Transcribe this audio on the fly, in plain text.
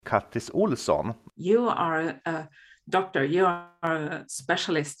Kattis Olsson. You are a doctor, you are a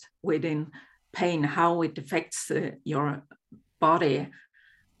specialist within pain, how it affects your body.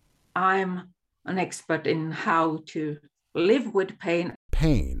 I'm an expert in how to live with pain.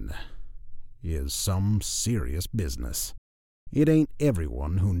 Pain is some serious business. It ain't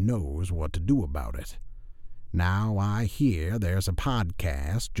everyone who knows what to do about it. Now I hear there's a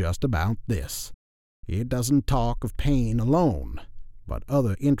podcast just about this. It doesn't talk of pain alone, but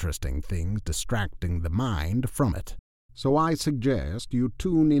other interesting things distracting the mind from it. So I suggest you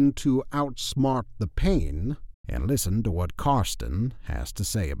tune into Outsmart the Pain and listen to what Karsten has to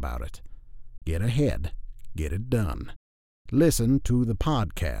say about it. Get ahead, get it done. Listen to the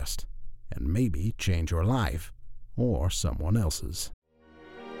podcast and maybe change your life or someone else's.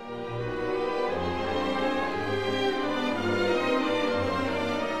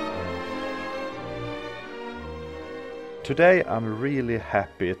 Today I'm really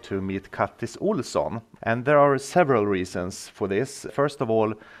happy to meet Kattis Olsson, and there are several reasons for this. First of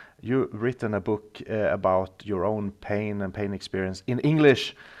all, you've written a book about your own pain and pain experience in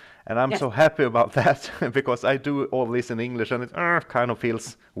English, and I'm so happy about that because I do all this in English and it kind of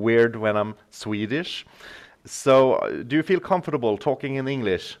feels weird when I'm Swedish. So do you feel comfortable talking in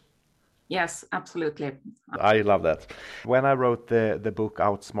English? Yes, absolutely. I love that. When I wrote the book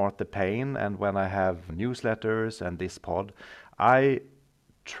Outsmart the Pain, and when I have newsletters and this pod, I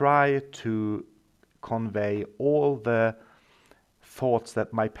try to convey all the thoughts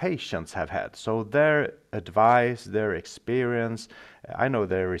that my patients have had. So their advice, their experience. I know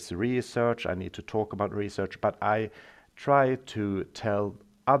there is research, I need to talk about research, but I try to tell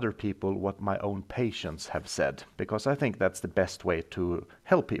other people what my own patients have said, because I think that's the best way to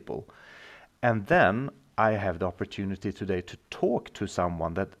help people. And then I have the opportunity today to talk to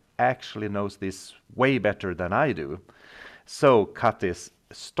someone that actually knows this way better than I do. So, Kattis,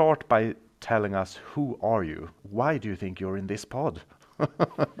 start by telling us, who are you? Why do you think you're in this pod?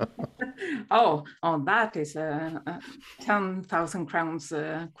 Oh, that is a 10,000 crowns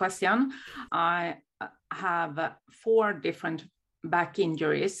question. I have 4 different back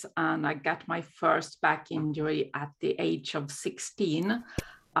injuries, and I got my first back injury at the age of 16.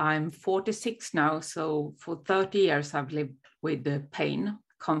 I'm 46 now, so for 30 years I've lived with the pain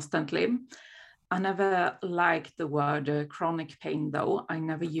constantly. I never liked the word chronic pain, though. I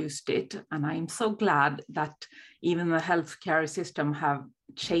never used it, and I'm so glad that even the healthcare system have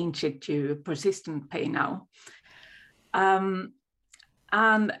changed it to persistent pain now. And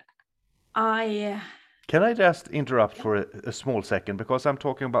I... Can I just interrupt for a small second, because I'm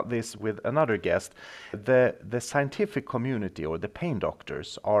talking about this with another guest. The scientific community, or the pain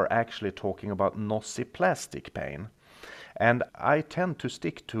doctors, are actually talking about nociplastic pain. And I tend to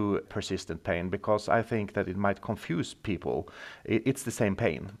stick to persistent pain because I think that it might confuse people. It's the same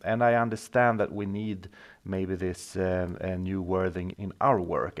pain. And I understand that we need maybe this new wording in our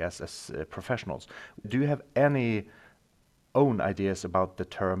work as professionals. Do you have any own ideas about the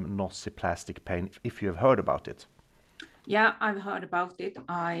term nociplastic pain, if you have heard about it? Yeah, I've heard about it.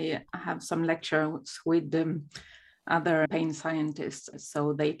 I have some lectures with other pain scientists,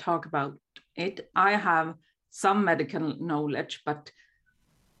 so they talk about it. I have some medical knowledge, but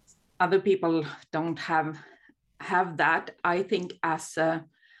other people don't have that. I think as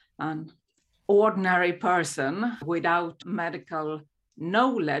an ordinary person without medical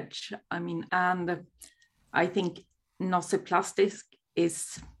knowledge, and I think nociplastic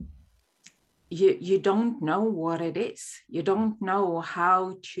is, you don't know what it is. You don't know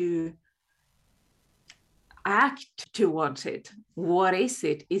how to act towards it. What is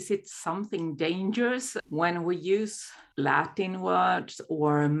it? Is it something dangerous? When we use Latin words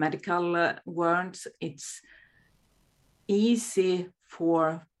or medical words, it's easy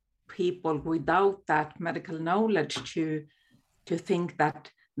for people without that medical knowledge to think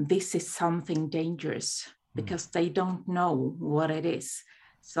that this is something dangerous, because they don't know what it is.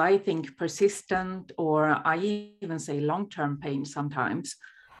 So I think persistent, or I even say long-term pain sometimes,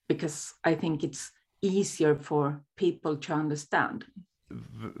 because I think it's easier for people to understand.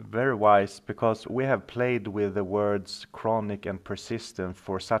 Very wise, because we have played with the words chronic and persistent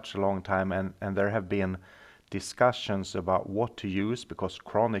for such a long time, and there have been discussions about what to use, because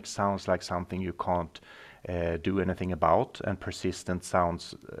chronic sounds like something you can't do anything about, and persistent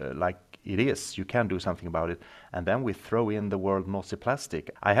sounds like it is, you can do something about it. And then we throw in the word nociplastic.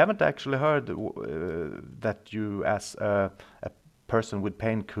 I haven't actually heard that you, as a person with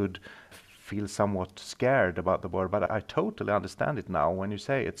pain, could feel somewhat scared about the word, but I totally understand it now when you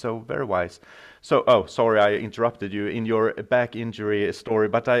say it. So very wise. So, oh, sorry, I interrupted you in your back injury story,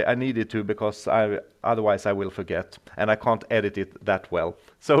 but I needed to because otherwise I will forget, and I can't edit it that well.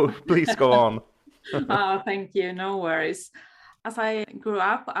 So please go on. Oh, thank you. No worries. As I grew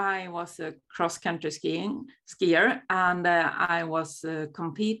up, I was a cross-country skier, and I was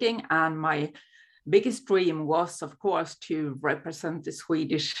competing, and my biggest dream was, of course, to represent the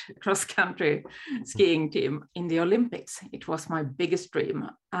Swedish cross-country skiing team in the Olympics. It was my biggest dream.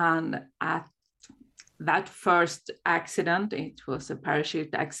 And at that first accident, it was a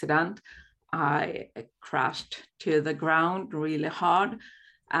parachute accident, I crashed to the ground really hard,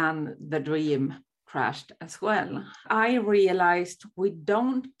 and the dream crashed as well. I realized we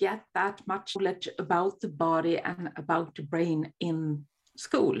don't get that much knowledge about the body and about the brain in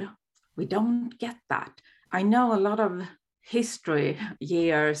school. We don't get that. I know a lot of history,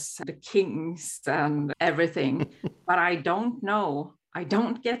 years, the kings and everything, but I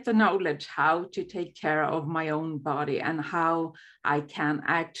don't get the knowledge how to take care of my own body and how I can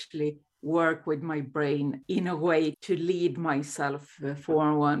actually work with my brain in a way to lead myself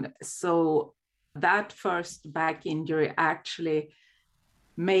forward. So that first back injury actually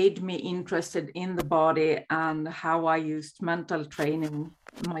made me interested in the body and how I used mental training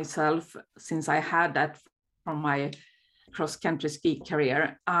myself. Since I had that from my cross-country ski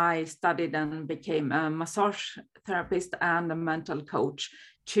career, I studied and became a massage therapist and a mental coach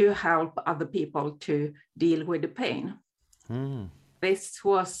to help other people to deal with the pain. This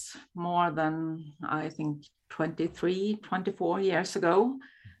was more than, I think, 23, 24 years ago.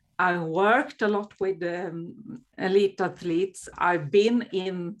 I worked a lot with elite athletes. I've been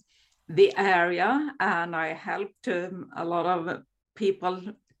in the area and I helped a lot of people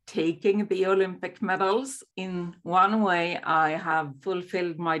taking the Olympic medals. In one way, I have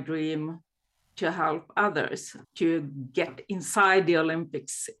fulfilled my dream to help others to get inside the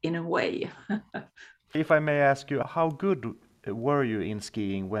Olympics in a way. If I may ask you, how good were you in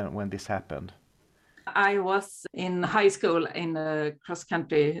skiing when this happened? I was in high school in a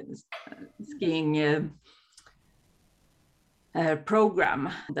cross-country skiing program.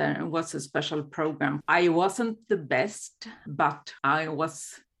 There was a special program. I wasn't the best, but I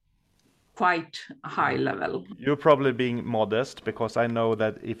was quite high level. You're probably being modest, because I know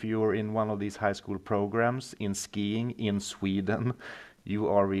that if you're in one of these high school programs in skiing in Sweden, you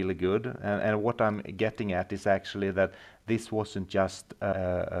are really good. And what I'm getting at is actually that this wasn't just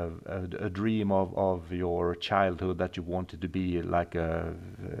a dream of your childhood that you wanted to be like a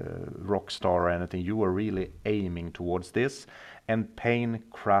rock star or anything. You were really aiming towards this, and pain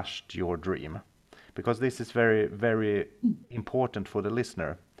crushed your dream. Because this is very, very important for the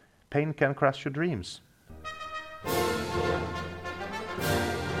listener. Pain can crush your dreams.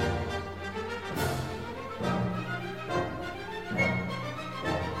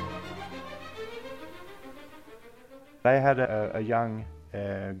 I had a young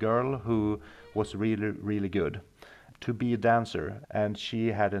girl who was really, really good to be a dancer, and she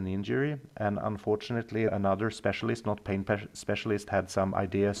had an injury, and unfortunately another specialist, not pain specialist, had some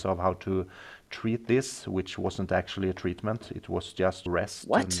ideas of how to treat this, which wasn't actually a treatment. It was just rest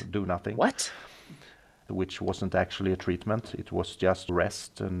and do nothing. What? Which wasn't actually a treatment. It was just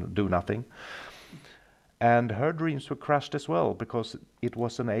rest and do nothing. And her dreams were crushed as well, because it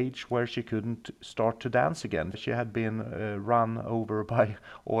was an age where she couldn't start to dance again. She had been run over by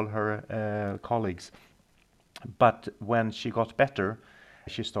all her colleagues. But when she got better,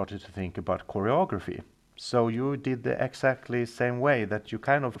 she started to think about choreography. So you did the exactly same way, that you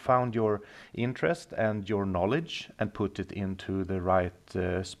kind of found your interest and your knowledge and put it into the right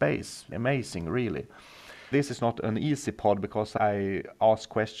space. Amazing, really. This is not an easy pod, because I ask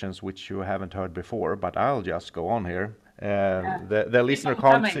questions which you haven't heard before, but I'll just go on here. The listener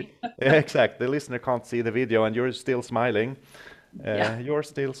can't see. Exactly, the listener can't see the video, and you're still smiling. You're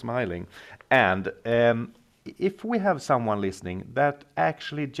still smiling. And if we have someone listening that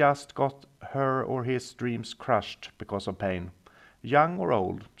actually just got her or his dreams crushed because of pain, young or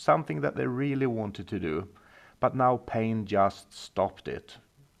old, something that they really wanted to do, but now pain just stopped it,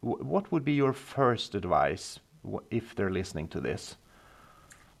 what would be your first advice if they're listening to this?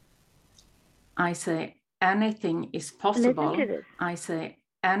 I say anything is possible. I say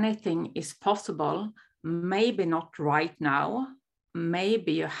anything is possible. Maybe not right now.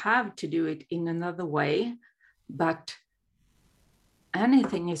 Maybe you have to do it in another way, but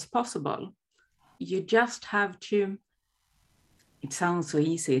anything is possible. You just have to, it sounds so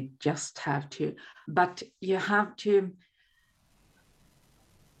easy, just have to, but you have to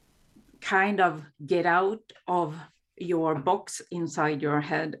kind of get out of your box inside your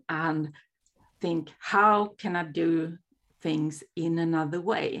head and think, how can I do things in another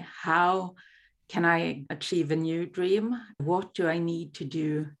way? How can I achieve a new dream? What do I need to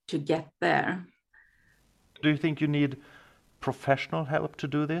do to get there? Do you think you need professional help to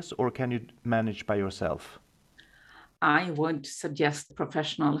do this, or can you manage by yourself? I would suggest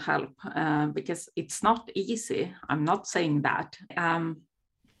professional help because it's not easy. I'm not saying that.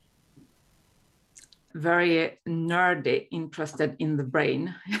 Very nerdy, interested in the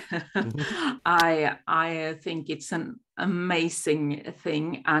brain. I think it's an amazing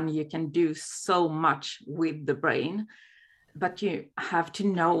thing, and you can do so much with the brain, but you have to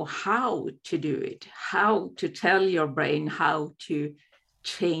know how to do it, how to tell your brain how to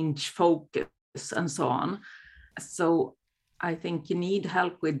change focus and so on. So I think you need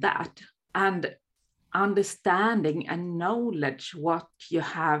help with that, and understanding and knowledge what you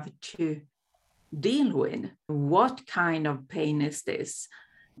have to deal with. What kind of pain is this?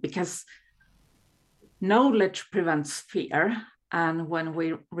 Because knowledge prevents fear, and when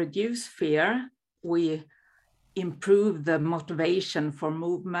we reduce fear, we improve the motivation for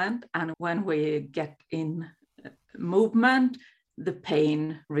movement, and when we get in movement, the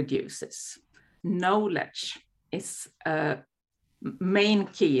pain reduces. Knowledge is a main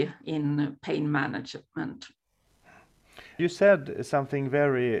key in pain management. You said something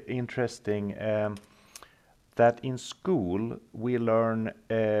very interesting, that in school we learn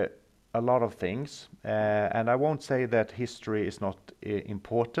a lot of things, and I won't say that history is not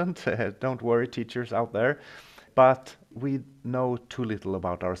important. Don't worry, teachers out there, but we know too little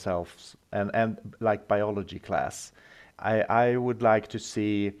about ourselves, and like biology class. I would like to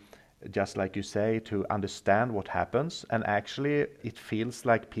see, just like you say, to understand what happens. And actually, it feels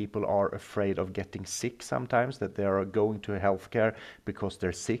like people are afraid of getting sick sometimes, that they are going to healthcare because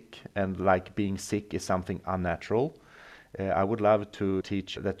they're sick, and like being sick is something unnatural. I would love to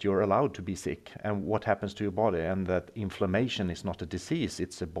teach that you're allowed to be sick and what happens to your body, and that inflammation is not a disease,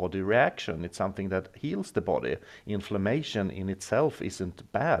 it's a body reaction. It's something that heals the body. Inflammation in itself isn't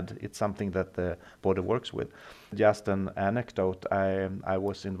bad, it's something that the body works with. Just an anecdote, I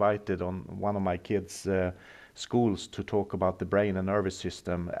was invited on one of my kids' schools to talk about the brain and nervous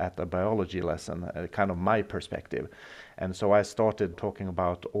system at a biology lesson, kind of my perspective. And so I started talking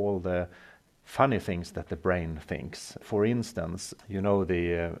about all the funny things that the brain thinks. For instance, you know,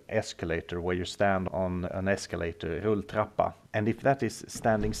 the escalator, where you stand on an escalator, rulltrappa, and if that is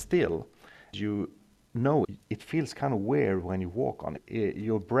standing still, you know it feels kind of weird when you walk on it.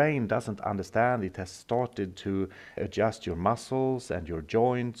 Your brain doesn't understand. It has started to adjust your muscles and your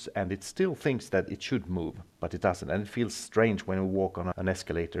joints, and it still thinks that it should move, but it doesn't. And it feels strange when you walk on an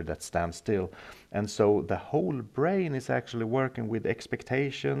escalator that stands still. And so the whole brain is actually working with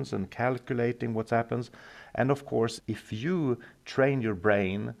expectations and calculating what happens. And of course, if you train your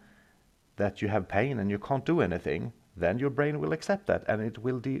brain that you have pain and you can't do anything, then your brain will accept that, and it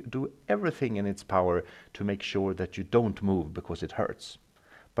will do everything in its power to make sure that you don't move because it hurts.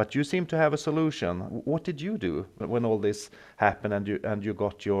 But you seem to have a solution. What did you do when all this happened and you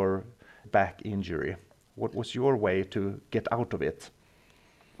got your back injury? What was your way to get out of it?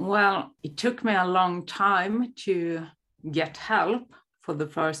 Well, it took me a long time to get help for the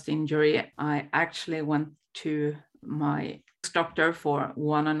first injury. I actually went to my doctor for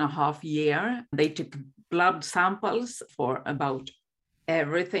 1.5 years. They took blood samples for about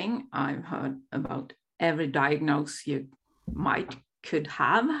everything. I've heard about every diagnosis you could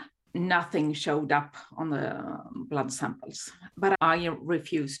have. Nothing showed up on the blood samples, but I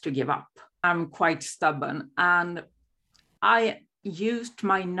refused to give up. I'm quite stubborn, and I used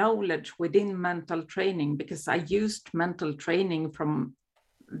my knowledge within mental training, because I used mental training from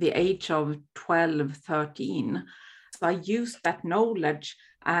the age of 12, 13. So I used that knowledge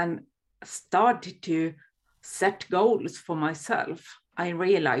and started to set goals for myself. I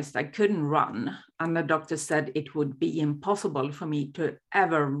realized I couldn't run, and the doctor said it would be impossible for me to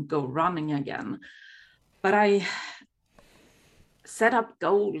ever go running again. But I set up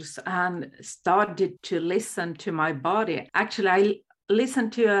goals and started to listen to my body. Actually, I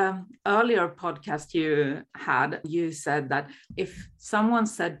listened to an earlier podcast you had. You said that if someone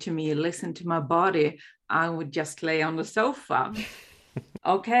said to me, listen to my body, I would just lay on the sofa.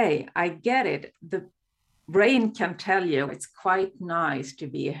 Okay, I get it. The brain can tell you it's quite nice to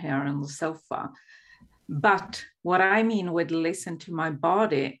be here on the sofa. But what I mean with listen to my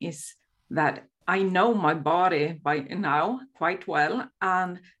body is that I know my body by now quite well,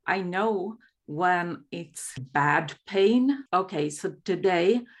 and I know when it's bad pain. Okay, so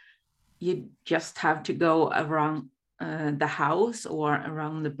today you just have to go around the house or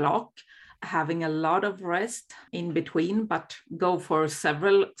around the block, having a lot of rest in between, but go for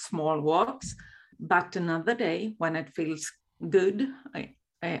several small walks. But another day when it feels good, I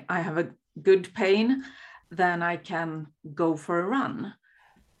have a good pain, then I can go for a run.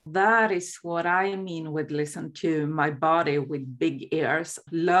 That is what I mean with listen to my body with big ears,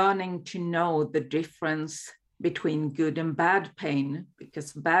 learning to know the difference between good and bad pain,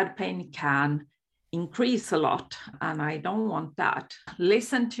 because bad pain can increase a lot, and I don't want that.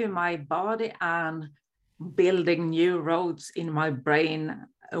 Listen to my body and building new roads in my brain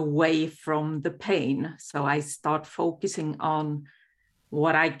away from the pain. So I start focusing on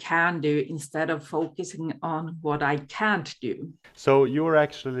what I can do instead of focusing on what I can't do. So you're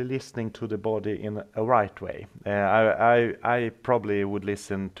actually listening to the body in a right way. I probably would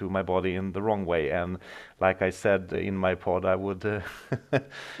listen to my body in the wrong way, and like I said in my pod, I would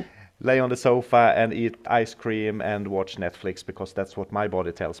lay on the sofa and eat ice cream and watch Netflix because that's what my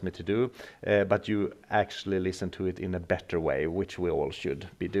body tells me to do. But you actually listen to it in a better way, which we all should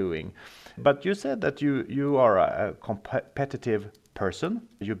be doing. But you said that you are a competitive person.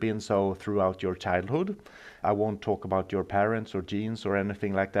 You've been so throughout your childhood. I won't talk about your parents or genes or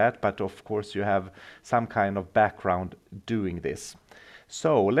anything like that, but of course you have some kind of background doing this.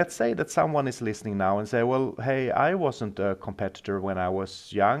 So let's say that someone is listening now and say, well, hey, I wasn't a competitor when I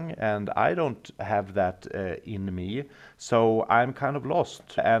was young and I don't have that in me. So I'm kind of lost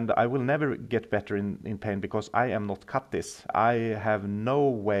and I will never get better in pain because I am not Kattis. I have no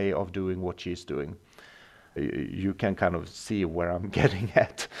way of doing what she's doing. You can kind of see where I'm getting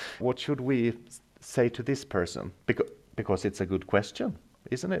at. What should we say to this person? Because it's a good question,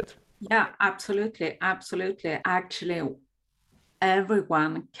 isn't it? Yeah, absolutely. Absolutely. Actually,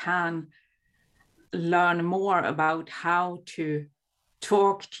 everyone can learn more about how to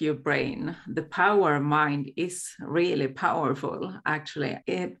talk to your brain. The power of mind is really powerful, actually.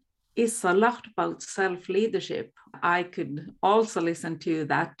 It is a lot about self-leadership. I could also listen to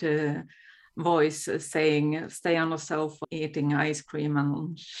that voice saying, stay on the sofa, eating ice cream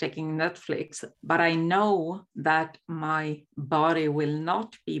and checking Netflix. But I know that my body will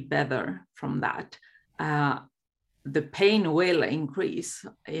not be better from that. The pain will increase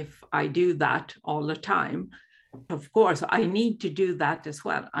if I do that all the time. Of course, I need to do that as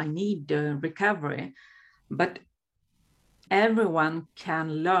well. I need recovery. But everyone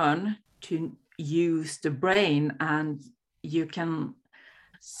can learn to use the brain, and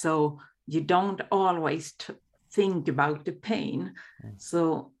so you don't always think about the pain.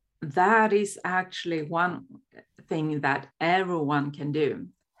 So that is actually one thing that everyone can do.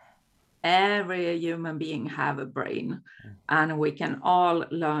 Every human being have a brain, and we can all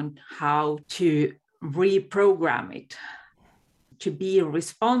learn how to reprogram it to be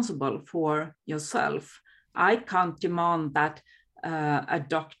responsible for yourself. I can't demand that a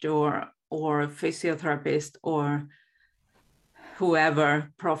doctor or a physiotherapist or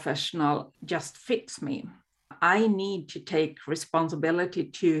whoever professional just fix me. I need to take responsibility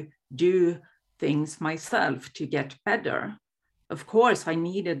to do things myself to get better. Of course, I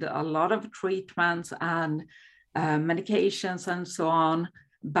needed a lot of treatments and medications and so on,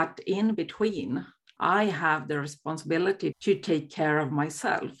 but in between, I have the responsibility to take care of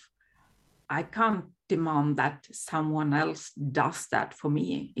myself. I can't demand that someone else does that for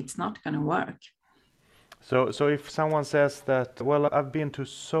me. It's not going to work. So if someone says that, well, I've been to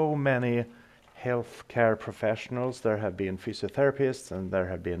so many healthcare professionals, there have been physiotherapists and there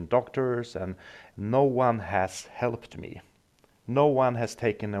have been doctors, and no one has helped me. No one has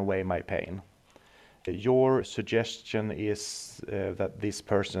taken away my pain. Your suggestion is that this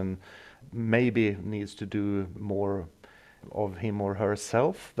person maybe needs to do more of him or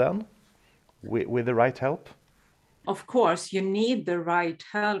herself then, with the right help? Of course, you need the right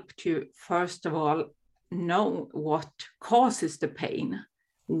help to, first of all, know what causes the pain.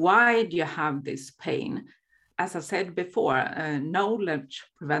 Why do you have this pain? As I said before, knowledge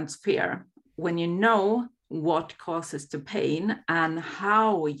prevents fear. When you know what causes the pain and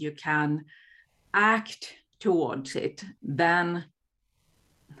how you can act towards it, then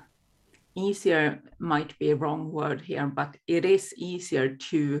easier might be a wrong word here, but it is easier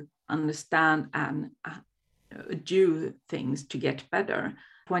to understand and do things to get better.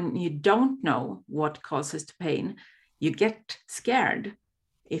 When you don't know what causes the pain, you get scared.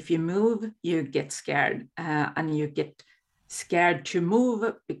 If you move, you get scared, and you get scared to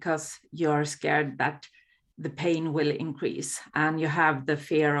move because you're scared that the pain will increase, and you have the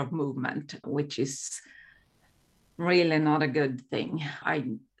fear of movement, which is really not a good thing.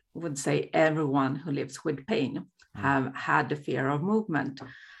 I would say everyone who lives with pain have had the fear of movement.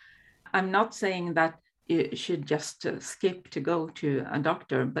 I'm not saying that you should just skip to go to a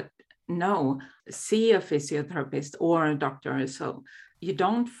doctor, but no, see a physiotherapist or a doctor. So you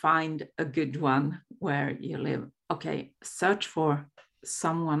don't find a good one where you live. Okay, search for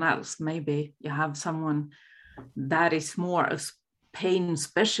someone else. Maybe you have someone that is more a pain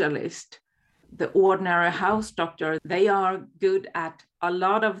specialist. The ordinary house doctor, they are good at a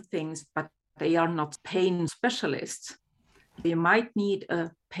lot of things, but they are not pain specialists. You might need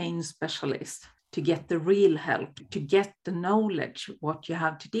a pain specialist to get the real help, to get the knowledge, what you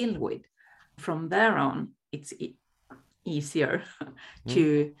have to deal with. From there on, it's easier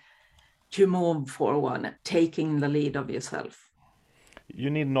to move forward, taking the lead of yourself. You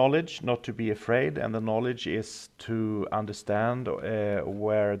need knowledge, not to be afraid, and the knowledge is to understand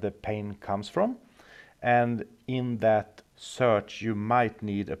where the pain comes from. And in that search, you might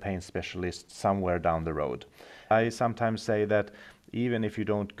need a pain specialist somewhere down the road. I sometimes say that even if you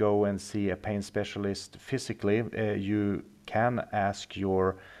don't go and see a pain specialist physically, you can ask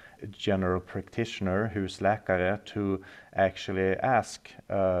your general practitioner, who's läkare, to actually ask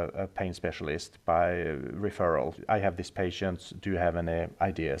a pain specialist by referral. I have this patient, do you have any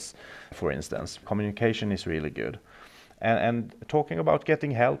ideas, for instance? Communication is really good. And talking about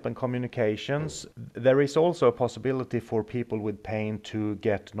getting help and communications, there is also a possibility for people with pain to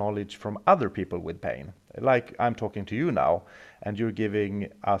get knowledge from other people with pain. Like I'm talking to you now, and you're giving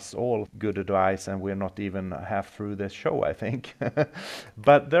us all good advice, and we're not even half through this show, I think.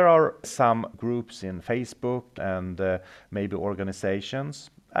 But there are some groups in Facebook and maybe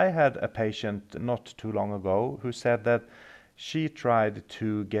organizations. I had a patient not too long ago who said that she tried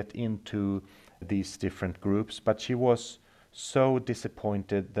to get into these different groups, but she was so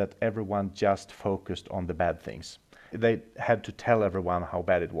disappointed that everyone just focused on the bad things. They had to tell everyone how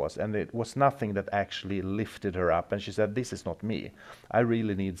bad it was, and it was nothing that actually lifted her up. And she said, this is not me. I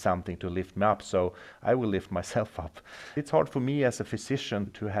really need something to lift me up, so I will lift myself up. It's hard for me as a physician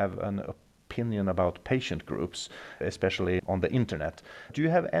to have an opinion about patient groups, especially on the internet. Do you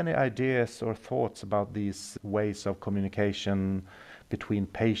have any ideas or thoughts about these ways of communication between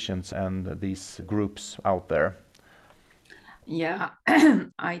patients and these groups out there? Yeah,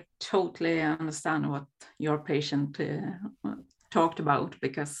 I totally understand what your patient talked about,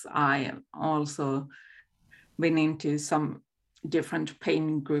 because I also been into some different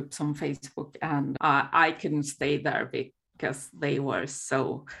pain groups on Facebook, and I couldn't stay there because they were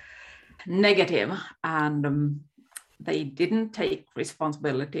so negative, and they didn't take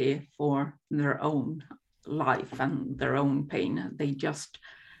responsibility for their own life and their own pain. They just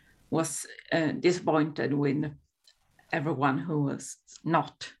was disappointed with everyone who was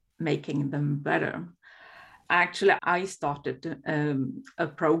not making them better. Actually, I started a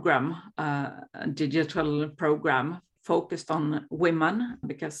program, a digital program focused on women,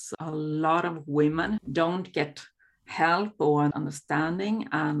 because a lot of women don't get help or understanding,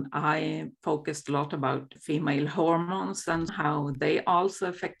 and I focused a lot about female hormones and how they also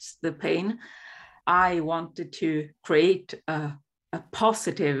affect the pain. I wanted to create a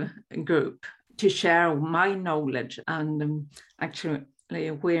positive group to share my knowledge, and actually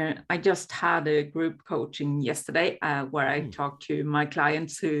I just had a group coaching yesterday where I talked to my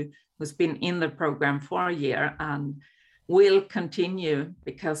clients who's been in the program for a year and will continue,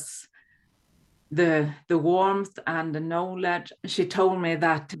 because the warmth and the knowledge. She told me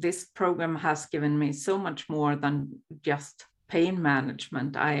that this program has given me so much more than just pain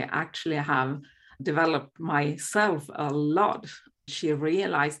management. I actually have developed myself a lot. She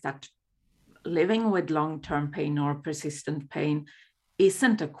realized that living with long-term pain or persistent pain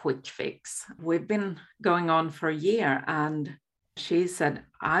isn't a quick fix. We've been going on for a year, and she said,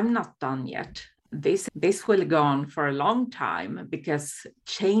 I'm not done yet. This will go on for a long time, because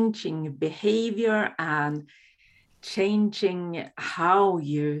changing behavior and changing how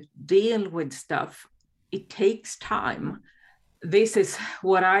you deal with stuff, it takes time. This is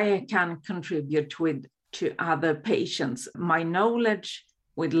what I can contribute with to other patients. My knowledge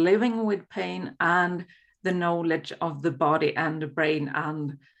with living with pain, and the knowledge of the body and the brain,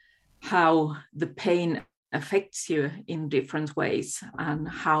 and how the pain affects you in different ways and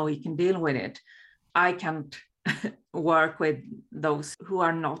how you can deal with it. I can't work with those who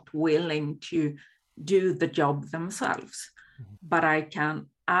are not willing to do the job themselves, but I can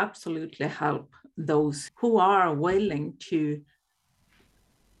absolutely help those who are willing to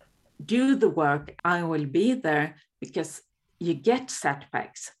do the work. I will be there, because you get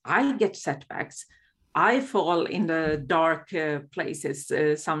setbacks. I get setbacks. I fall in the dark places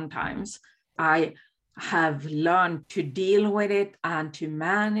sometimes. I have learned to deal with it and to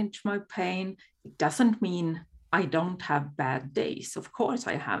manage my pain. It doesn't mean I don't have bad days. Of course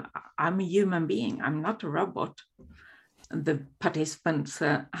I have. I'm a human being. I'm not a robot. The participants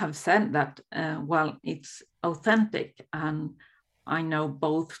have said that, well, it's authentic, and I know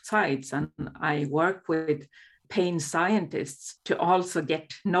both sides, and I work with pain scientists to also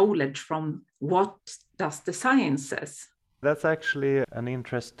get knowledge from what does the science says. That's actually an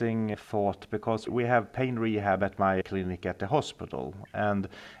interesting thought, because we have pain rehab at my clinic at the hospital, and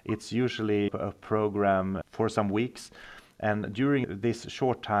it's usually a program for some weeks. And during this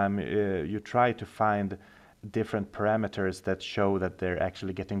short time, you try to find different parameters that show that they're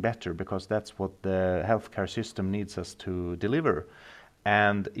actually getting better, because that's what the healthcare system needs us to deliver.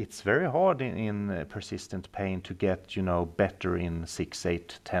 And it's very hard in persistent pain to get, better in 6,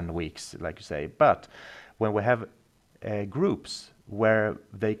 8, 10 weeks, like you say. But when we have groups where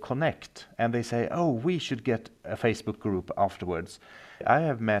they connect and they say, oh, we should get a Facebook group afterwards. I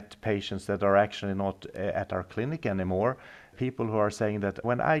have met patients that are actually not at our clinic anymore, people who are saying that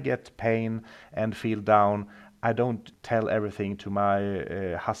when I get pain and feel down, I don't tell everything to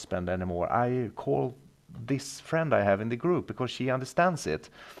my husband anymore. I call this friend I have in the group because she understands it.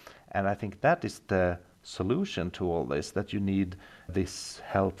 And I think that is the solution to all this, that you need this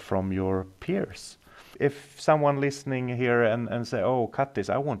help from your peers. If someone listening here and say, oh, Kattis,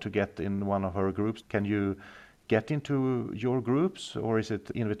 I want to get in one of her groups, can you get into your groups, or is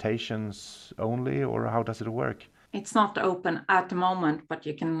it invitations only, or how does it work? It's not open at the moment, but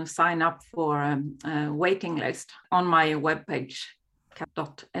you can sign up for a waiting list on my webpage,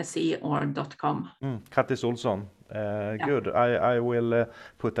 kat.se or .com. Kattis Olsson. Good. I will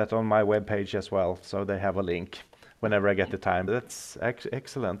put that on my webpage as well, so they have a link whenever I get the time. That's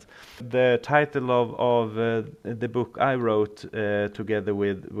excellent. The title of the book I wrote together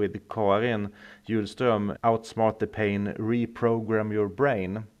with Karin Hjulström, Outsmart the Pain, Reprogram Your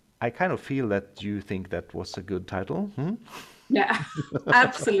Brain. I kind of feel that you think that was a good title. Yeah,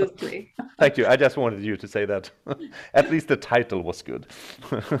 absolutely. Thank you. I just wanted you to say that. At least the title was good.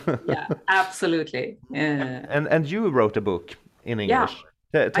 Yeah, absolutely. And you wrote a book in English.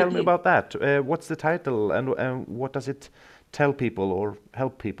 Yeah, Tell me about that. What's the title, and what does it tell people or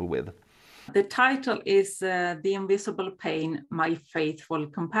help people with? The title is The Invisible Pain, My Faithful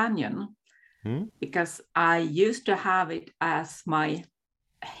Companion, because I used to have it as my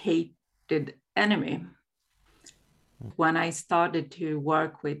hated enemy. When I started to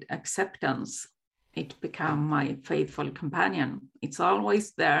work with acceptance, it became my faithful companion. It's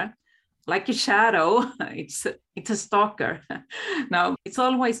always there, like a shadow. It's a stalker. No, it's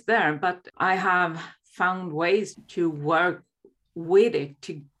always there, but I have found ways to work with it.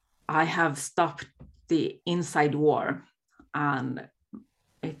 I have stopped the inside war, and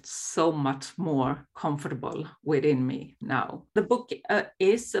it's so much more comfortable within me now. The book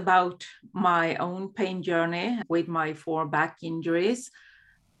is about my own pain journey with my 4 back injuries.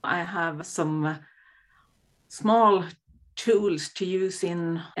 I have some small tools to use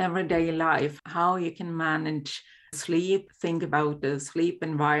in everyday life, how you can manage sleep, think about the sleep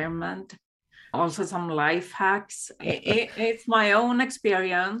environment. Also some life hacks. It's my own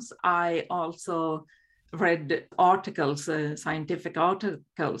experience. I also read articles, scientific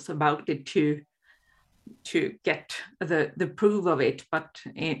articles about it to get the proof of it, but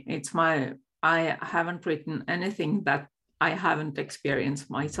I haven't written anything that I haven't experienced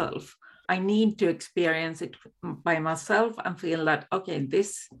myself. I need to experience it by myself and feel that, okay,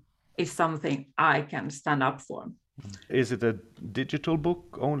 this is something I can stand up for. Is it a digital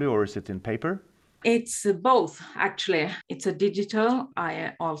book only, or is it in paper? It's both, actually. It's a digital.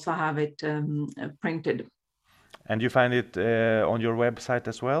 I also have it printed. And you find it on your website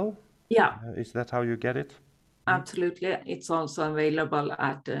as well? Yeah. Is that how you get it? Absolutely. It's also available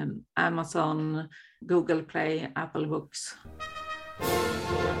at Amazon, Google Play, Apple Books.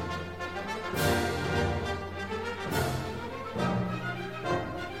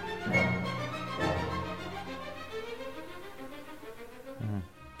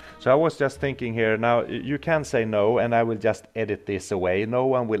 So I was just thinking here, now you can say no, and I will just edit this away. No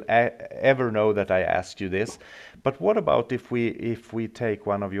one will ever know that I asked you this. But what about if we take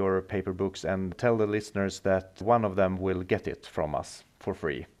one of your paper books and tell the listeners that one of them will get it from us for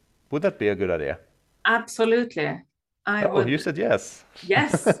free? Would that be a good idea? Absolutely. You said yes.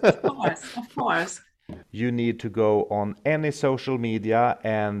 Yes, of course. You need to go on any social media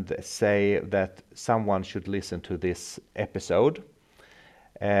and say that someone should listen to this episode.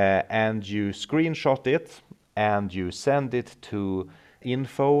 And you screenshot it and you send it to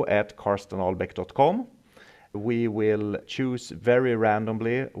info@karstenalbeck.com. We will choose very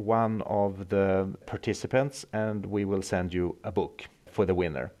randomly one of the participants, and we will send you a book for the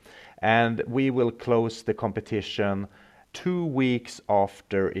winner. And we will close the competition 2 weeks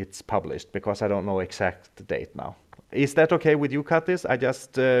after it's published, because I don't know exact date now. Is that okay with you, Kattis? I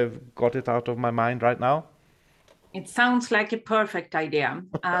just got it out of my mind right now. It sounds like a perfect idea.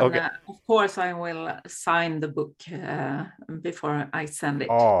 And Okay. of course, I will sign the book before I send it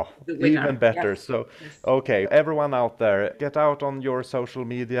Oh, to the winner. even better. Yes. So, Yes. okay, everyone out there, get out on your social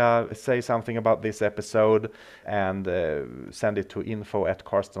media, say something about this episode, and send it to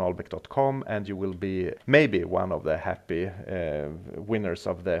info@karstenalbeck.com, and you will be maybe one of the happy winners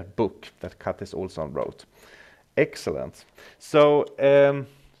of the book that Kattis Olsson wrote. Excellent. So,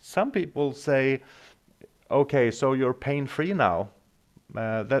 some people say, okay, so you're pain-free now.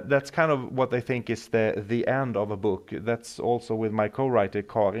 That's kind of what they think is the end of a book. That's also with my co-writer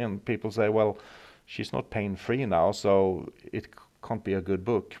Karin. People say, well, she's not pain-free now, so it can't be a good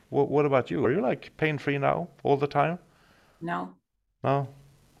book. What about you? Are you like pain-free now all the time? No, No?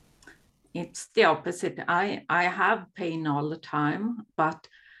 it's the opposite. I have pain all the time, but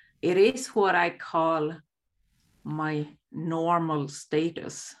it is what I call my normal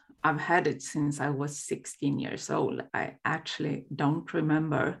status. I've had it since I was 16 years old. I actually don't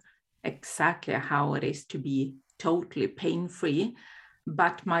remember exactly how it is to be totally pain-free,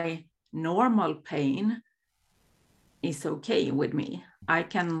 but my normal pain is okay with me. I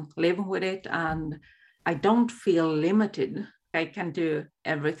can live with it and I don't feel limited. I can do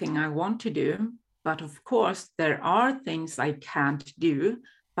everything I want to do, but of course there are things I can't do,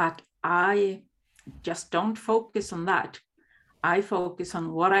 but I just don't focus on that. I focus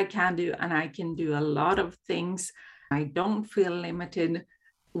on what I can do, and I can do a lot of things. I don't feel limited.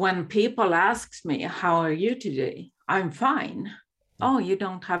 When people ask me, how are you today? I'm fine. Oh, you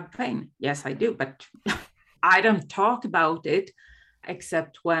don't have pain? Yes, I do, but I don't talk about it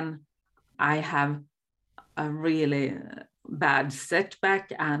except when I have a really bad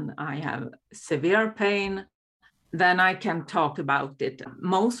setback and I have severe pain. Then I can talk about it,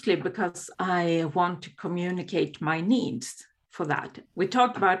 mostly because I want to communicate my needs for that. We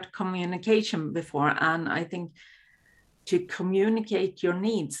talked about communication before, and I think to communicate your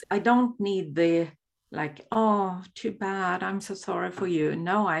needs, I don't need the like, oh, too bad, I'm so sorry for you.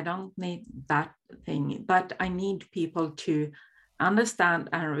 No, I don't need that thing, but I need people to understand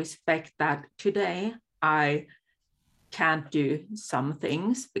and respect that today I can't do some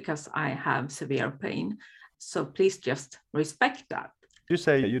things because I have severe pain. So please just respect that. You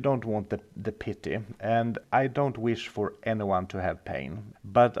say you don't want the pity, and I don't wish for anyone to have pain.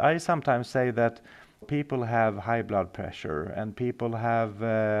 But I sometimes say that people have high blood pressure, and people have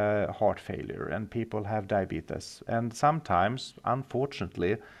heart failure, and people have diabetes. And sometimes,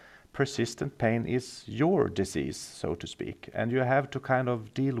 unfortunately, persistent pain is your disease, so to speak, and you have to kind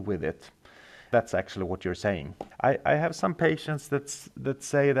of deal with it. That's actually what you're saying. I have some patients that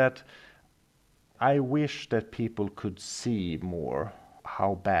say that I wish that people could see more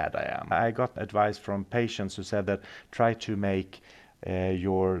how bad I am. I got advice from patients who said that try to make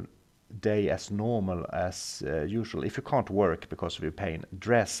your day as normal as usual. If you can't work because of your pain,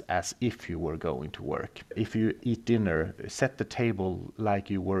 dress as if you were going to work. If you eat dinner, set the table like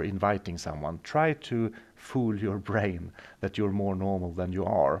you were inviting someone. Try to fool your brain that you're more normal than you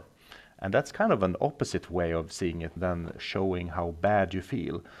are. And that's kind of an opposite way of seeing it than showing how bad you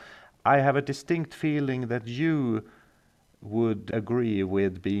feel. I have a distinct feeling that you would agree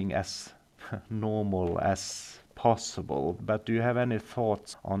with being as normal as possible, but do you have any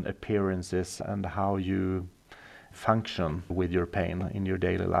thoughts on appearances and how you function with your pain in your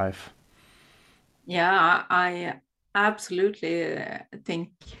daily life? Yeah, I absolutely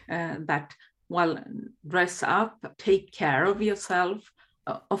think that, well, dress up, take care of yourself.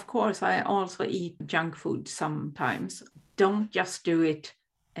 Of course, I also eat junk food sometimes. Don't just do it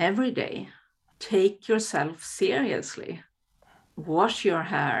every day. Take yourself seriously. Wash your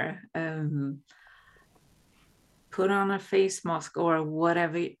hair, put on a face mask or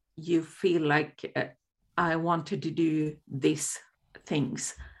whatever you feel like I wanted to do these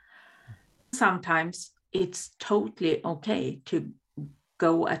things. Sometimes it's totally okay to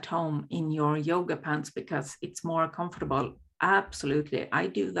go at home in your yoga pants because it's more comfortable. Absolutely. I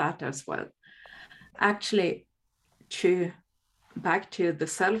do that as well. Actually, back to the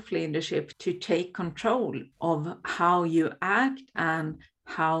self-leadership, to take control of how you act and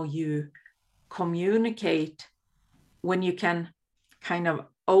how you communicate, when you can kind of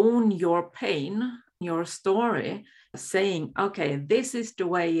own your pain, your story, saying, okay, this is the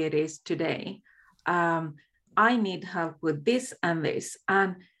way it is today. I need help with this and this.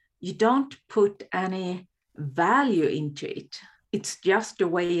 And you don't put any value into it. It's just the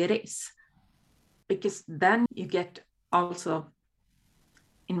way it is. Because then you get also,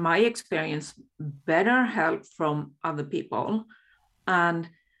 in my experience, better help from other people, and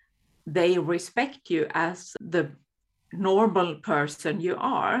they respect you as the normal person you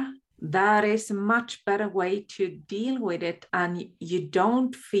are, that is a much better way to deal with it, and you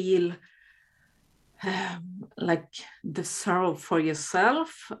don't feel like the sorrow for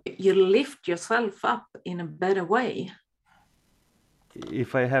yourself. You lift yourself up in a better way.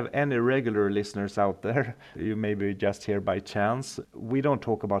 If I have any regular listeners out there, you may be just here by chance. We don't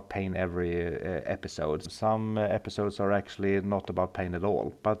talk about pain every episode. Some episodes are actually not about pain at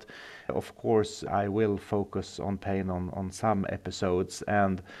all. But of course, I will focus on pain on some episodes.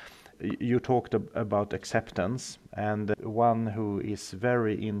 And you talked about acceptance, and one who is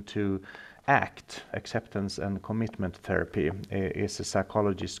very into ACT, acceptance and commitment therapy, is a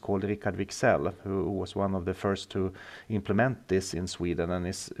psychologist called Richard Wicksell, who was one of the first to implement this in Sweden and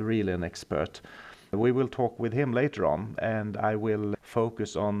is really an expert. We will talk with him later on, and I will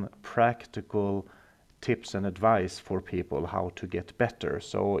focus on practical tips and advice for people how to get better.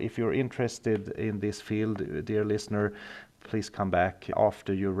 So if you're interested in this field, dear listener, please come back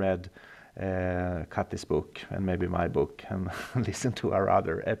after you read Katti's book and maybe my book and listen to our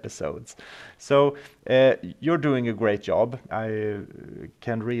other episodes. So you're doing a great job. I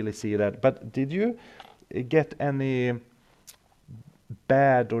can really see that. But did you get any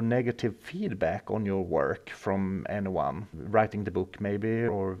bad or negative feedback on your work from anyone, writing the book maybe,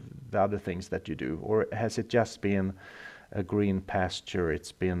 or the other things that you do? Or has it just been a green pasture?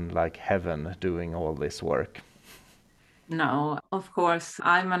 It's been like heaven doing all this work? No, of course,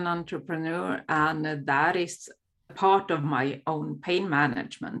 I'm an entrepreneur, and that is part of my own pain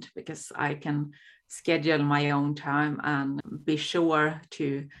management, because I can schedule my own time and be sure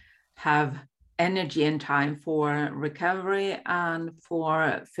to have energy and time for recovery and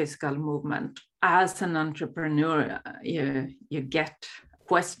for physical movement. As an entrepreneur, you get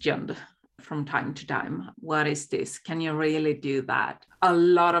questioned from time to time. What is this? Can you really do that? A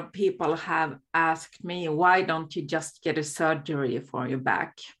lot of people have asked me, why don't you just get a surgery for your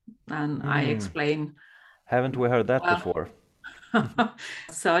back? And I explain. Haven't we heard that before?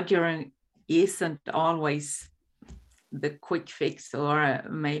 Surgery isn't always the quick fix, or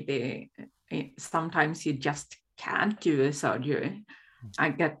maybe sometimes you just can't do a surgery. I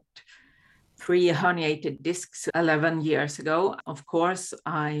got 3 herniated discs 11 years ago. Of course,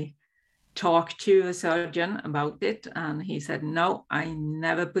 I talked to a surgeon about it, and he said, no, I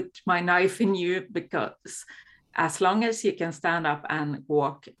never put my knife in you, because as long as you can stand up and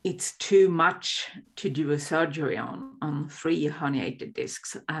walk, it's too much to do a surgery on 3 herniated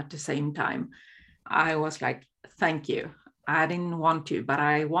discs at the same time. I was like, thank you. I didn't want to, but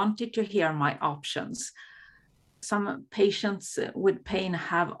I wanted to hear my options. Some patients with pain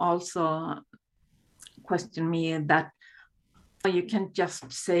have also questioned me that you can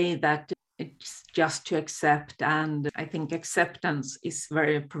just say that it's just to accept, and I think acceptance is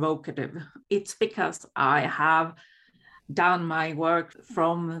very provocative. It's because I have done my work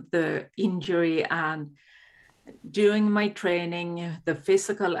from the injury and doing my training, the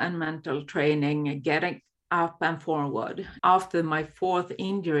physical and mental training, getting up and forward. After my 4th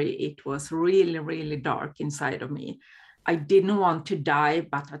injury, it was really, really dark inside of me. I didn't want to die,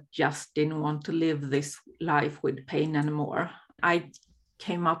 but I just didn't want to live this life with pain anymore. I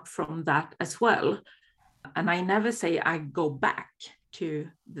came up from that as well. And I never say I go back to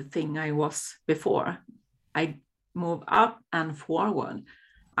the thing I was before. I move up and forward.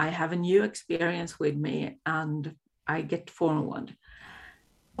 I have a new experience with me and I get forward.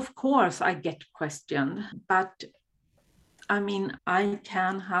 Of course, I get questioned, but I mean, I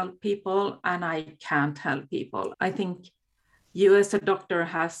can help people and I can't help people. I think you as a doctor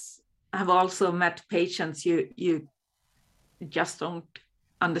have also met patients you just don't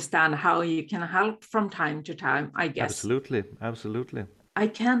understand how you can help from time to time, I guess. Absolutely. I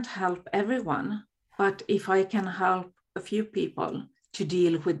can't help everyone, but if I can help a few people to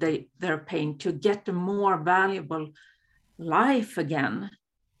deal with their pain, to get a more valuable life again,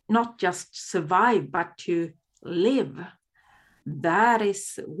 not just survive, but to live, that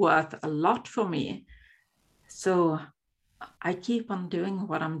is worth a lot for me. So I keep on doing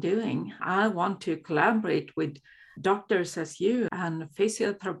what I'm doing. I want to collaborate with doctors as you and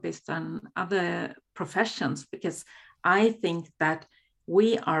physiotherapists and other professions, because I think that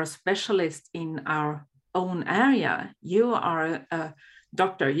we are specialists in our own area. You are a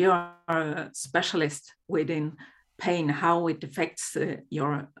doctor, you are a specialist within pain, how it affects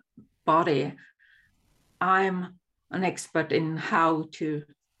your body. I'm an expert in how to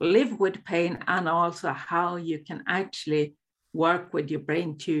live with pain and also how you can actually work with your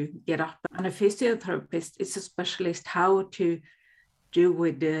brain to get up. And a physiotherapist is a specialist how to do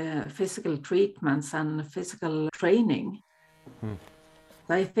with the physical treatments and physical training.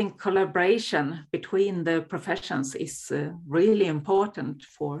 I think collaboration between the professions is really important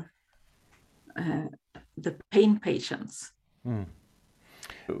for the pain patients.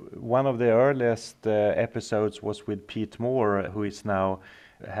 One of the earliest episodes was with Pete Moore, who is now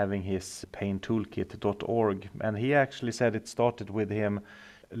having his paintoolkit.org, and he actually said it started with him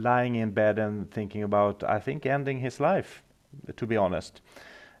lying in bed and thinking about, I think, ending his life, to be honest.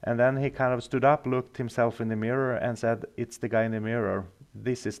 And then he kind of stood up, looked himself in the mirror and said, it's the guy in the mirror.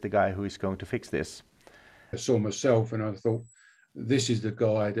 This is the guy who is going to fix this. I saw myself and I thought, this is the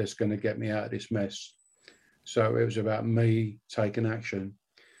guy that's going to get me out of this mess. So it was about me taking action.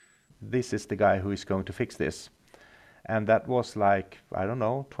 This is the guy who is going to fix this. And that was like, I don't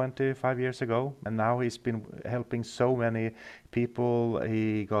know, 25 years ago. And now he's been helping so many people.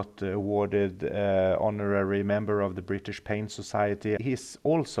 He got awarded honorary member of the British Pain Society. He's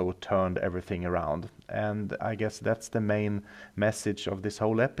also turned everything around. And I guess that's the main message of this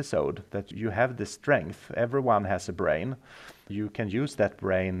whole episode, that you have the strength. Everyone has a brain. You can use that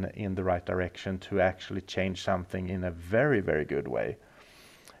brain in the right direction to actually change something in a very, very good way.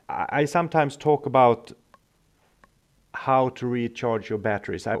 I sometimes talk about how to recharge your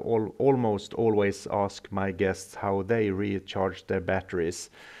batteries. I almost always ask my guests how they recharge their batteries.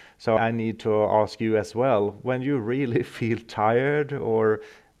 So I need to ask you as well, when you really feel tired or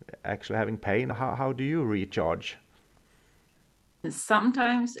actually having pain, how do you recharge?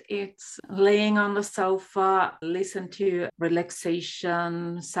 Sometimes it's laying on the sofa, listen to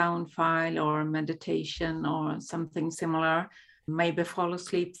relaxation sound file or meditation or something similar, maybe fall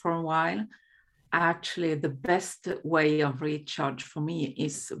asleep for a while. Actually, the best way of recharge for me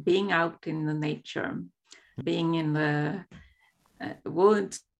is being out in the nature, being in the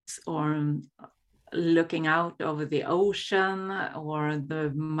woods or looking out over the ocean or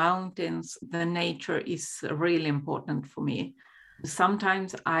the mountains. The nature is really important for me.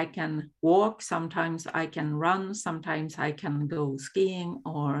 Sometimes I can walk, sometimes I can run, sometimes I can go skiing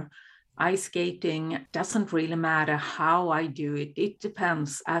or ice skating. It doesn't really matter how I do it. It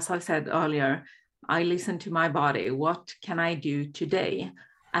depends. As I said earlier, I listen to my body. What can I do today?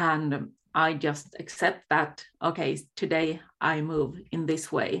 And I just accept that, okay, today I move in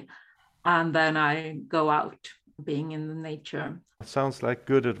this way. And then I go out being in the nature. Sounds like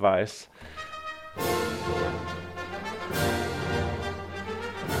good advice.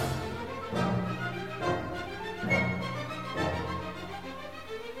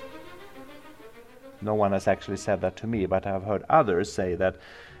 No one has actually said that to me, but I've heard others say that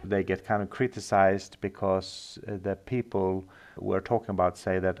they get kind of criticized because the people we're talking about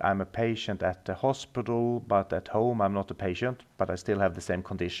say that I'm a patient at the hospital, but at home I'm not a patient, but I still have the same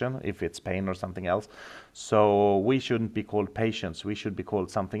condition, if it's pain or something else. So we shouldn't be called patients, we should be called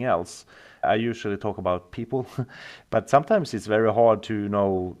something else. I usually talk about people, but sometimes it's very hard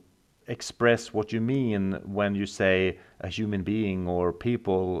to express what you mean when you say a human being or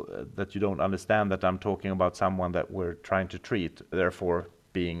people, that you don't understand that I'm talking about someone that we're trying to treat, therefore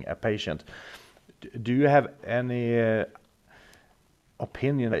being a patient. Do you have any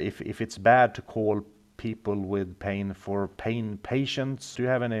opinion if it's bad to call people with pain for pain patients? Do you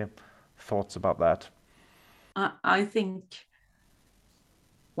have any thoughts about that? I think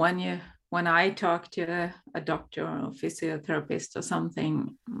when I talk to a doctor or physiotherapist or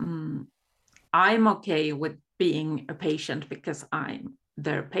something, I'm okay with being a patient because I'm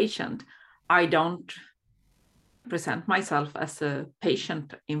their patient. I don't present myself as a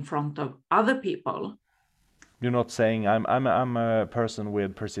patient in front of other people. You're not saying I'm a person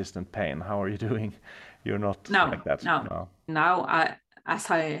with persistent pain. How are you doing? You're not like that. No. Now, as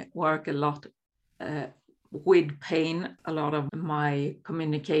I work a lot with pain, a lot of my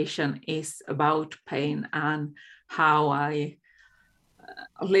communication is about pain and how I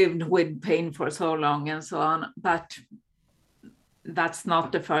lived with pain for so long and so on. But that's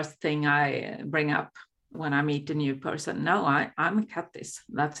not the first thing I bring up when I meet a new person. No, I'm a Kattis.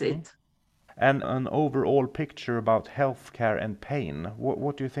 That's it. And an overall picture about healthcare and pain.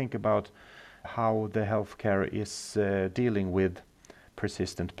 What do you think about how the healthcare is dealing with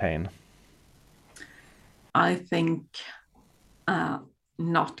persistent pain? I think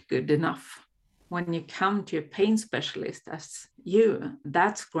not good enough. When you come to a pain specialist as you,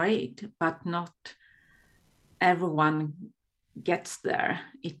 that's great, but not everyone gets there.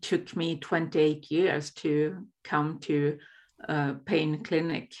 It took me 28 years to come to a pain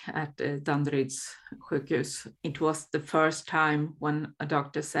clinic at Danderyds sjukhus. It was the first time when a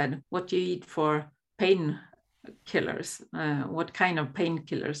doctor said, what do you eat for pain killers? What kind of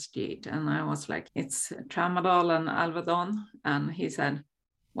painkillers do you eat? And I was like, it's tramadol and Alvedon. And he said,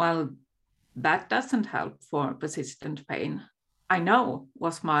 well, that doesn't help for persistent pain. I know,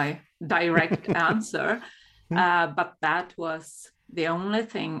 was my direct answer. But that was the only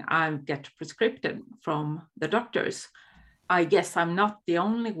thing I get prescribed from the doctors. I guess I'm not the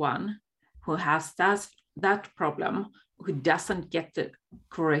only one who has that problem, who doesn't get the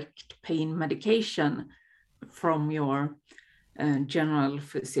correct pain medication from your general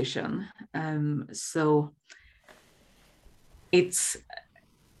physician. So it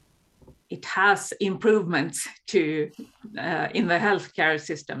has improvements to in the healthcare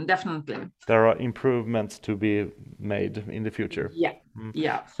system, definitely. There are improvements to be made in the future. Yeah,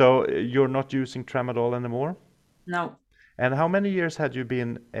 yeah. So you're not using tramadol anymore? No. And how many years had you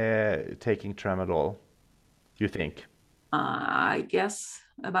been taking tramadol, you think? I guess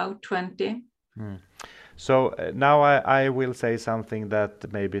about 20. So now I will say something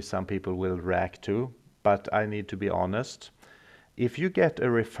that maybe some people will react to, but I need to be honest. If you get a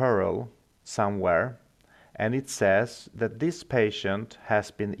referral somewhere and it says that this patient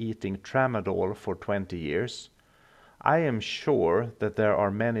has been eating tramadol for 20 years, I am sure that there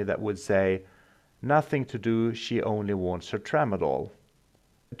are many that would say, nothing to do, she only wants her tramadol.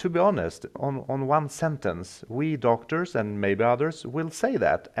 To be honest, on one sentence, we doctors and maybe others will say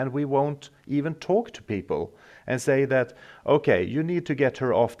that, and we won't even talk to people and say that, okay, you need to get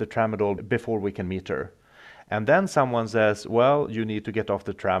her off the tramadol before we can meet her. And then someone says, well, you need to get off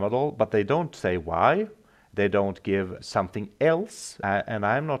the tramadol, but they don't say why. They don't give something else. And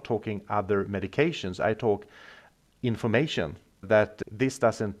I'm not talking other medications. I talk information that this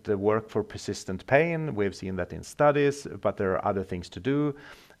doesn't work for persistent pain. We've seen that in studies, but there are other things to do.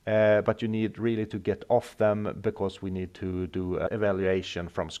 But you need really to get off them because we need to do an evaluation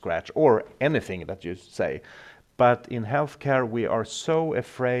from scratch, or anything that you say. But in healthcare, we are so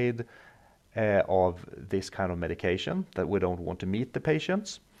afraid of this kind of medication that we don't want to meet the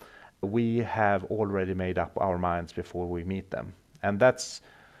patients. We have already made up our minds before we meet them. And that's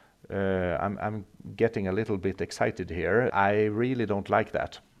I'm getting a little bit excited here. I really don't like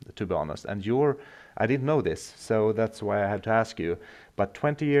that, to be honest. And I didn't know this, so that's why I had to ask you. But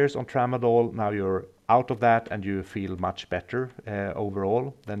 20 years on tramadol, now you're out of that and you feel much better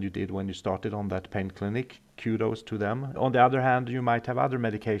overall than you did when you started on that pain clinic. Kudos to them. On the other hand, you might have other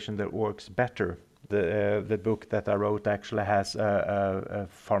medication that works better. The book that I wrote actually has a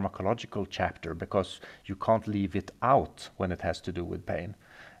pharmacological chapter, because you can't leave it out when it has to do with pain.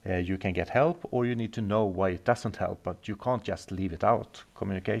 You can get help, or you need to know why it doesn't help, but you can't just leave it out.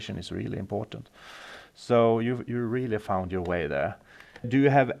 Communication is really important. So you really found your way there. Do you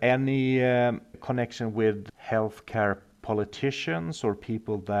have any connection with healthcare politicians or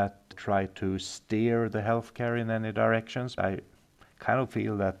people that try to steer the healthcare in any directions? I kind of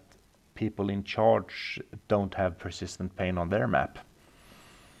feel that people in charge don't have persistent pain on their map.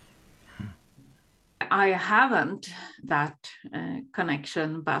 I haven't that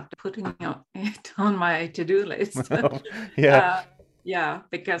connection, but putting it on my to-do list. Yeah.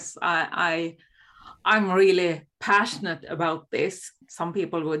 Because I'm really passionate about this. Some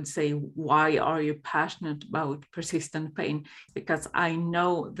people would say, why are you passionate about persistent pain? Because I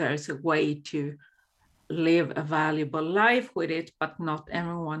know there's a way to live a valuable life with it, but not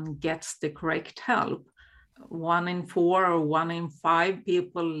everyone gets the correct help. 1 in 4 or 1 in 5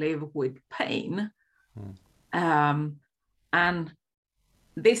 people live with pain. And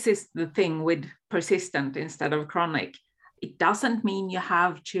this is the thing with persistent instead of chronic. It doesn't mean you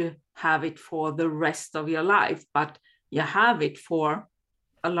have to have it for the rest of your life, but you have it for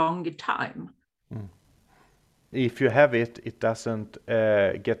a longer time. If you have it, it doesn't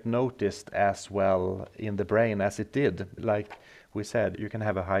get noticed as well in the brain as it did. Like we said, you can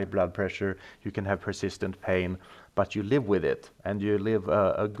have a high blood pressure, you can have persistent pain, but you live with it and you live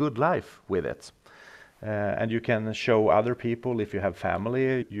a good life with it. And you can show other people, if you have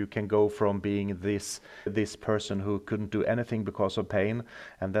family, you can go from being this person who couldn't do anything because of pain,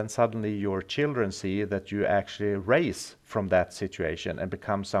 and then suddenly your children see that you actually raise from that situation and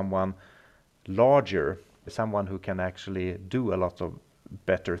become someone larger, someone who can actually do a lot of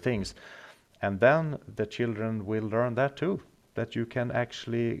better things. And then the children will learn that too, that you can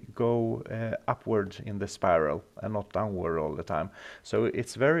actually go upward in the spiral and not downward all the time. So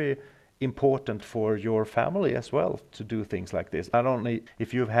it's very important for your family as well to do things like this. Not only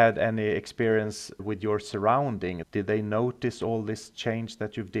if you've had any experience with your surrounding, did they notice all this change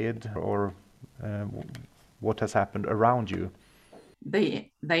that you did, or what has happened around you?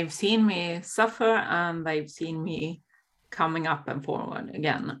 They've seen me suffer and they've seen me coming up and forward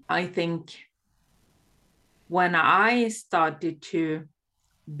again. I think when I started to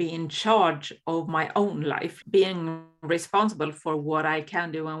be in charge of my own life, being responsible for what I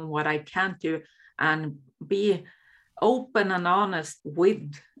can do and what I can't do, and be open and honest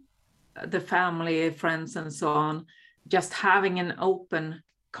with the family, friends, and so on, just having an open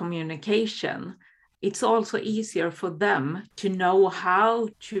communication, it's also easier for them to know how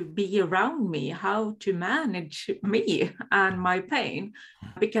to be around me, how to manage me and my pain,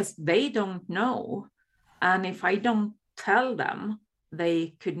 because they don't know. And if I don't tell them,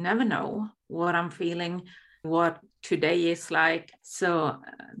 they could never know what I'm feeling, what today is like. So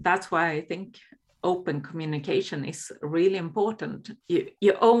that's why I think open communication is really important.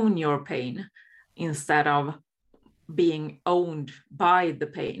 You own your pain instead of being owned by the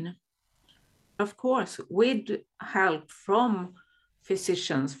pain. Of course, with help from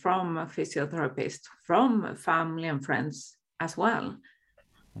physicians, from physiotherapists, from family and friends as well.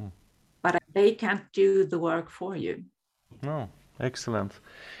 But they can't do the work for you. No, excellent.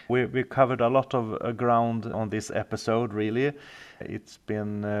 We covered a lot of ground on this episode, really. It's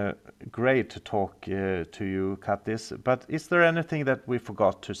been great to talk to you, Kattis. But is there anything that we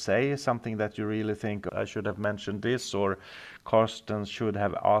forgot to say? Something that you really think I should have mentioned this, or Carsten should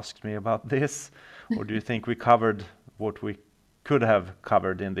have asked me about this? Or do you think we covered what we could have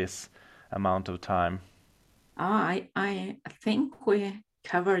covered in this amount of time? I think we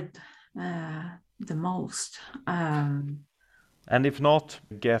covered the most. And if not,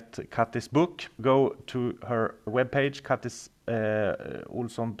 get Kattis' book. Go to her webpage,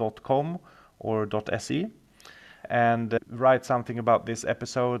 kattisolsson.com or .se, and write something about this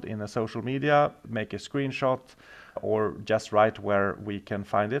episode in a social media, make a screenshot, or just write where we can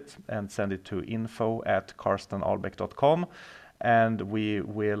find it and send it to info@karstenalbeck.com. And we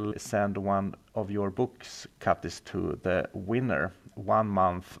will send one of your books, Kattis, to the winner 1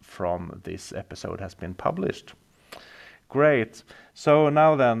 month from this episode has been published. Great. So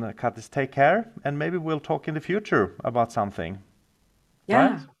now then, Kattis, take care, and maybe we'll talk in the future about something. Yeah,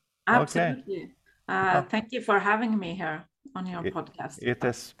 Right? absolutely. Thank you for having me here on your podcast. It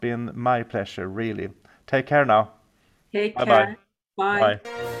has been my pleasure, really. Take care now. Take Bye-bye. care. Bye. Bye.